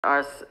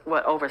Are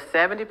what, over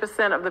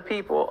 70% of the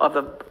people, of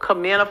the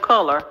men of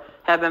color,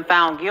 have been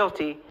found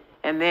guilty,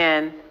 and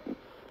then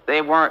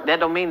they weren't. That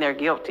don't mean they're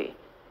guilty.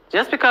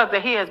 Just because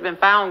that he has been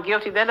found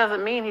guilty, that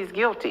doesn't mean he's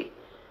guilty.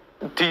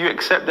 Do you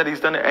accept that he's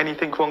done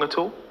anything wrong at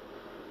all?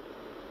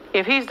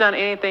 If he's done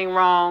anything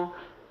wrong,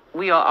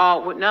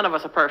 none of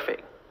us are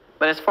perfect.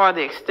 But as far as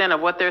the extent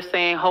of what they're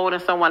saying,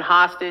 holding someone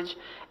hostage,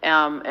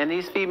 and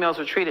these females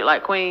were treated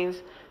like queens,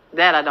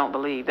 that I don't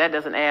believe. That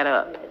doesn't add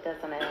up. It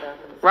doesn't add up.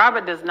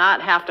 Robert does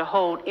not have to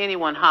hold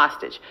anyone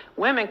hostage.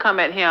 Women come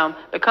at him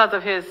because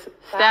of his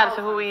status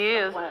of who he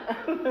is.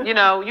 You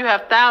know, you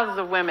have thousands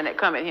of women that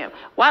come at him.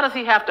 Why does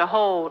he have to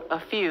hold a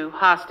few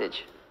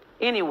hostage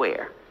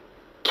anywhere?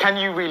 Can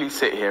you really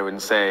sit here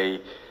and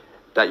say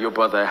that your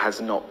brother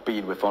has not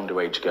been with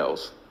underage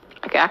girls?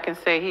 Okay, I can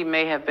say he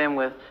may have been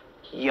with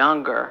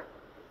younger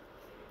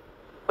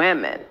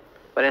women,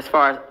 but as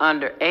far as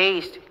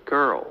underage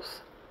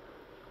girls,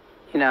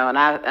 you know, and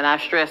I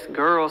stress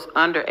girls,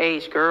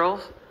 underage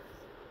girls.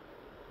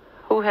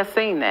 Who has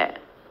seen that?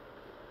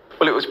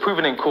 Well, it was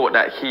proven in court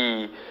that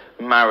he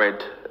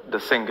married the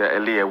singer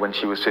Aaliyah when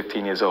she was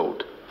 15 years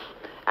old.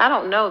 I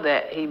don't know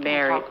that he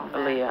married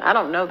Aaliyah. I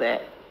don't know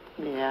that.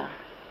 Yeah.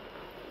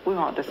 We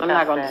won't discuss that. I'm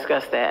not going to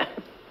discuss that.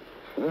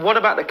 What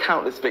about the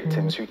countless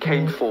victims who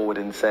came forward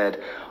and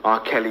said, R.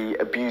 Kelly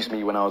abused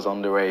me when I was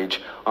underage,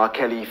 R.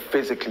 Kelly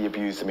physically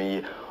abused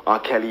me, R.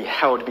 Kelly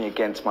held me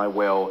against my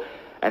will,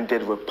 and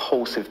did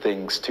repulsive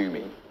things to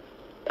me?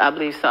 I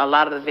believe so. A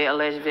lot of the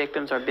alleged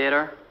victims are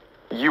bitter.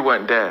 You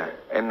weren't there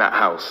in that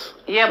house.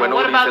 Yeah, but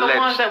what about the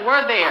ones that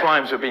were there?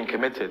 Crimes were being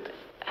committed.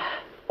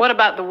 What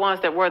about the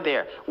ones that were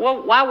there?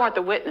 Well, why weren't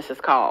the witnesses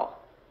called?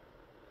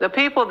 The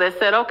people that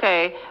said,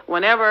 okay,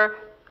 whenever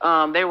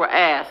they were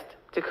asked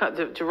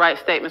to write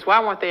statements,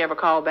 why weren't they ever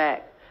called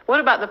back? What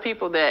about the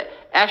people that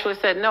actually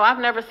said, no, I've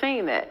never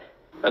seen that?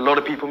 A lot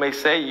of people may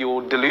say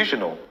you're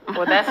delusional.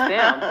 Well, that's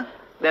them.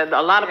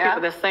 A lot of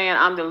people that's saying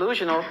I'm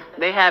delusional,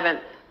 they haven't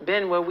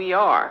been where we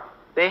are.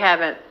 They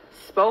haven't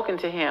spoken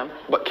to him.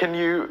 But can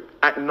you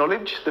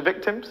acknowledge the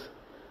victims?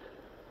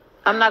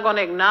 I'm not going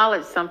to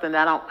acknowledge something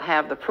that I don't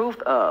have the proof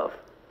of.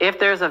 If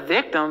there's a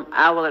victim,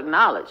 I will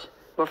acknowledge.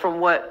 But from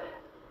what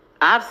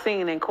I've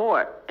seen in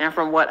court and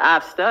from what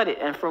I've studied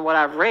and from what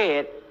I've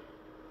read,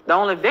 the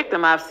only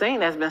victim I've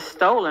seen that's been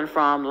stolen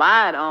from,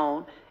 lied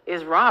on,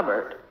 is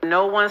Robert.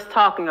 No one's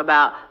talking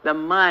about the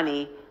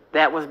money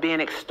that was being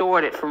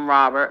extorted from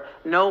Robert.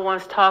 No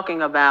one's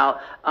talking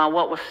about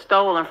what was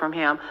stolen from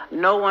him.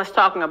 No one's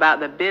talking about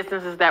the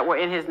businesses that were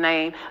in his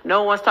name.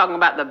 No one's talking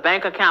about the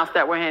bank accounts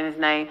that were in his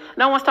name.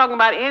 No one's talking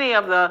about any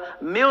of the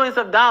millions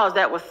of dollars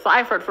that was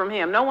ciphered from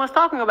him. No one's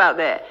talking about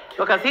that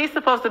because he's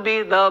supposed to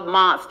be the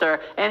monster,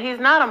 and he's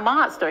not a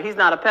monster. He's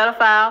not a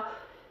pedophile.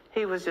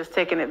 He was just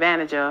taken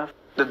advantage of.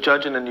 The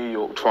judge in the New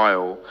York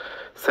trial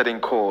said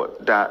in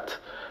court that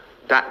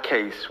that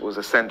case was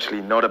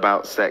essentially not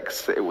about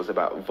sex. It was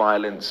about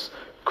violence,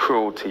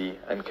 cruelty,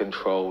 and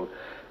control.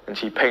 And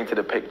she painted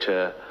a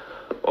picture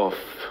of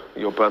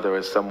your brother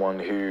as someone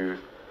who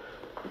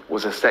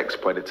was a sex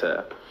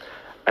predator.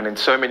 And in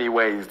so many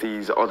ways,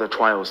 these other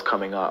trials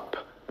coming up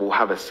will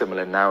have a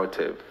similar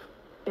narrative.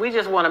 We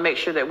just want to make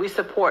sure that we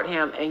support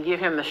him and give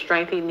him the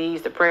strength he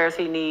needs, the prayers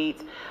he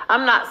needs.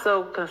 I'm not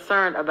so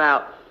concerned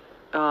about,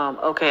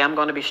 okay, I'm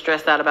going to be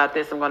stressed out about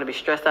this, I'm going to be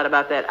stressed out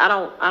about that. I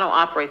don't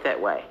operate that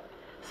way.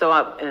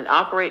 So in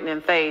operating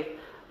in faith,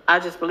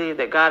 I just believe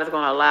that God is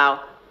going to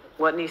allow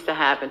what needs to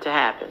happen to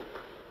happen.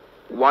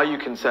 Why are you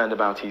concerned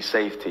about his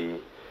safety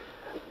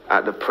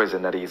at the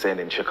prison that he's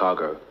in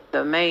Chicago?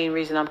 The main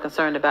reason I'm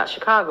concerned about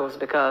Chicago is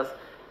because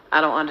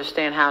I don't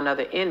understand how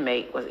another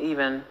inmate was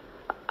even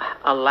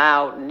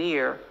allowed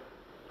near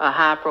a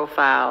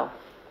high-profile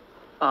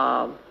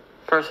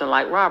person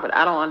like Robert.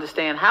 I don't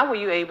understand. How were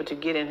you able to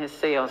get in his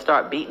cell and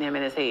start beating him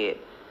in his head?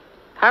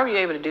 How were you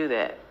able to do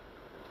that?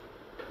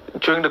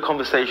 During the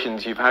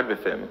conversations you've had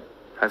with him,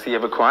 has he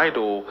ever cried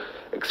or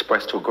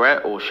expressed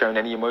regret or shown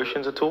any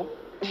emotions at all?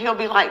 He'll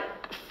be like,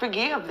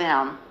 forgive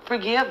them,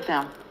 forgive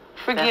them,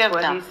 forgive them.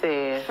 That's what he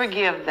says.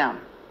 Forgive them.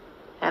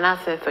 And I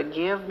said,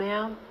 forgive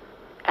them?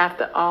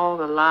 After all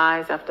the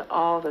lies, after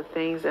all the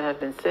things that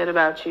have been said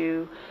about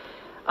you,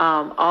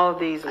 all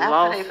these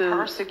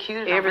lawsuits,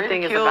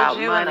 everything is about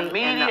money,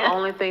 and the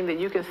only thing that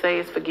you can say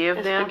is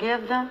forgive them?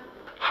 Forgive them?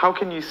 How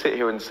can you sit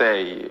here and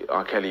say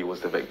R. Kelly was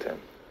the victim?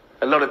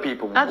 A lot of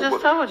people I just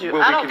told you.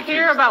 I don't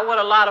care about what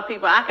a lot of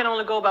people. I can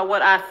only go by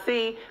what I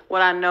see,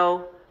 what I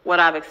know, what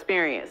I've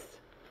experienced.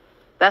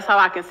 That's how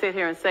I can sit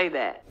here and say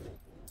that.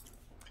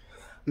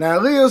 Now,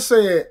 Leah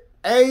said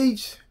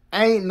age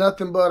ain't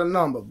nothing but a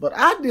number, but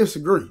I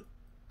disagree.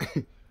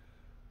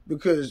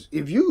 Because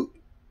if you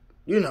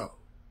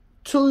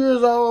 2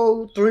 years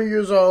old, 3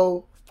 years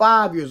old,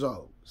 5 years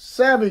old,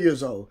 7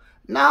 years old,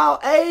 now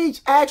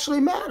age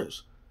actually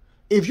matters.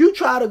 If you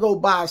try to go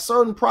buy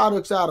certain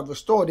products out of a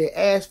store that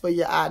ask for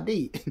your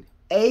ID,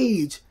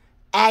 age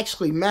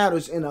actually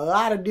matters in a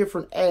lot of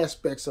different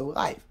aspects of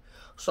life.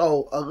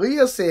 So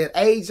Aaliyah said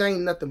age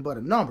ain't nothing but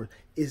a number.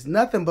 is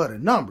nothing but a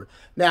number.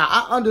 Now,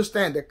 I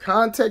understand the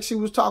context he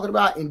was talking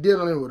about in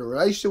dealing with a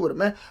relationship with a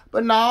man,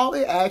 but no,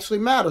 it actually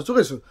matters. So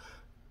listen,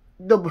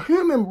 the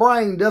human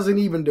brain doesn't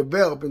even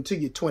develop until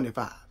you're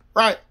 25,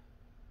 right?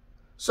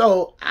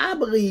 So I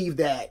believe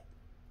that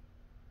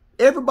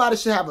everybody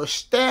should have a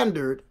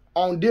standard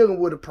on dealing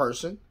with a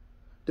person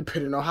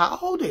depending on how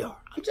old they are.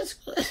 I'm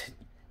just,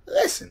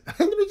 listen, let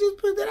me just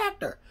put that out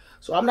there.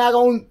 So I'm not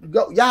going to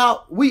go,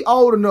 y'all, we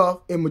old enough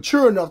and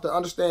mature enough to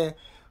understand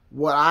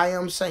what I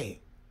am saying.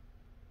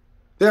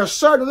 There are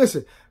certain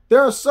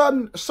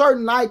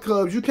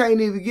nightclubs you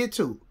can't even get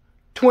to.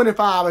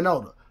 25 and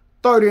older,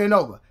 30 and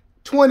over,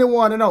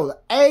 21 and older.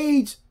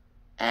 Age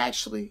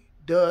actually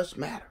does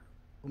matter.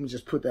 Let me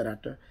just put that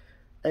out there.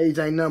 Age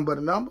ain't nothing but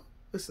a number.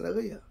 Listen,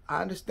 Aaliyah,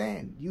 I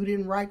understand. You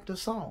didn't write the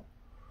song.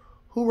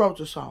 Who wrote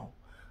the song?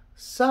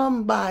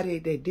 Somebody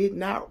that did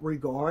not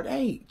regard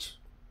age.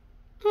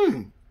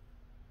 1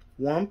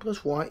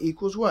 + 1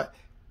 = what?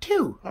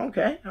 2.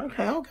 Okay.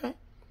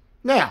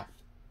 Now,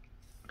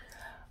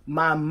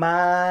 my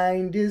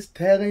mind is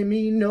telling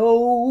me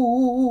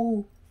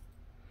no,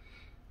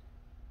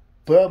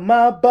 but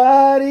my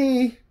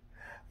body's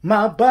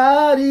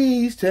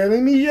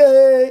telling me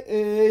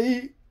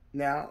yeah.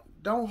 Now,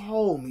 don't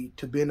hold me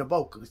to being a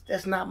vocalist.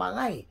 That's not my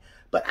lane.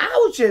 But I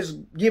was just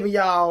giving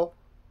y'all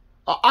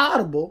an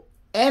audible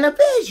and a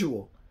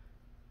visual.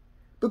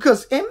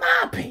 Because in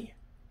my opinion,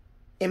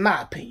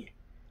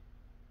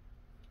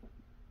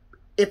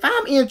 if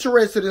I'm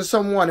interested in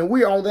someone and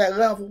we're on that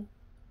level,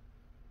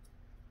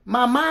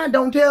 my mind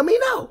don't tell me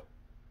no.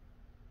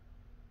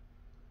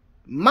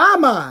 My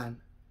mind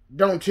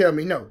don't tell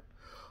me no.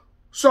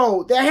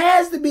 So there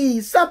has to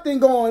be something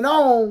going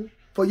on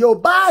for your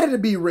body to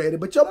be ready,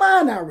 but your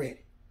mind not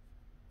ready.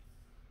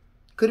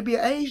 Could it be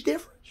an age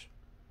difference?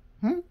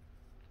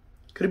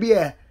 Could it be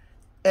an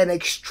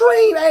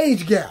extreme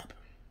age gap?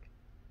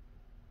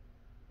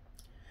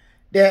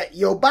 That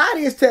your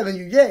body is telling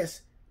you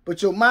yes,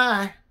 but your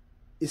mind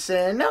is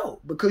saying no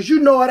because you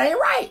know it ain't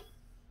right.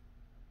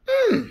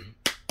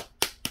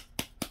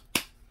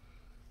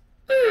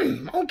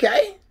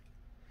 Okay.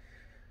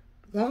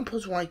 1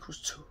 + 1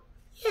 = 2.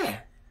 Yeah,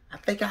 I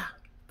think I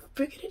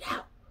figured it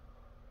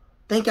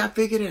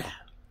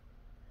out.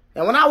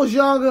 Now, when I was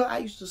younger, I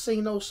used to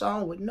sing those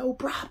songs with no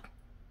problem.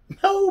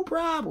 No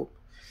problem.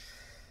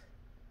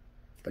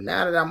 But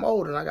now that I'm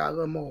older and I got a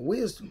little more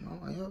wisdom,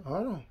 I'm like,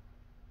 hold on.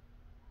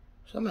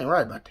 Something ain't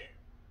right about that.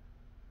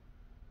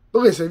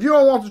 But listen, if you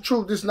don't want the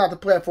truth, this is not the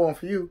platform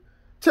for you.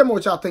 Tell me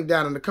what y'all think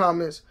down in the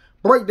comments.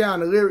 Break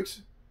down the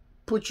lyrics.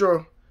 Put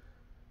your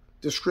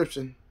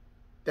description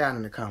down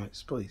in the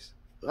comments, please.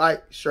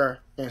 Like, share,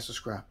 and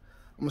subscribe.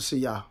 I'm going to see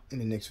y'all in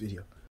the next video.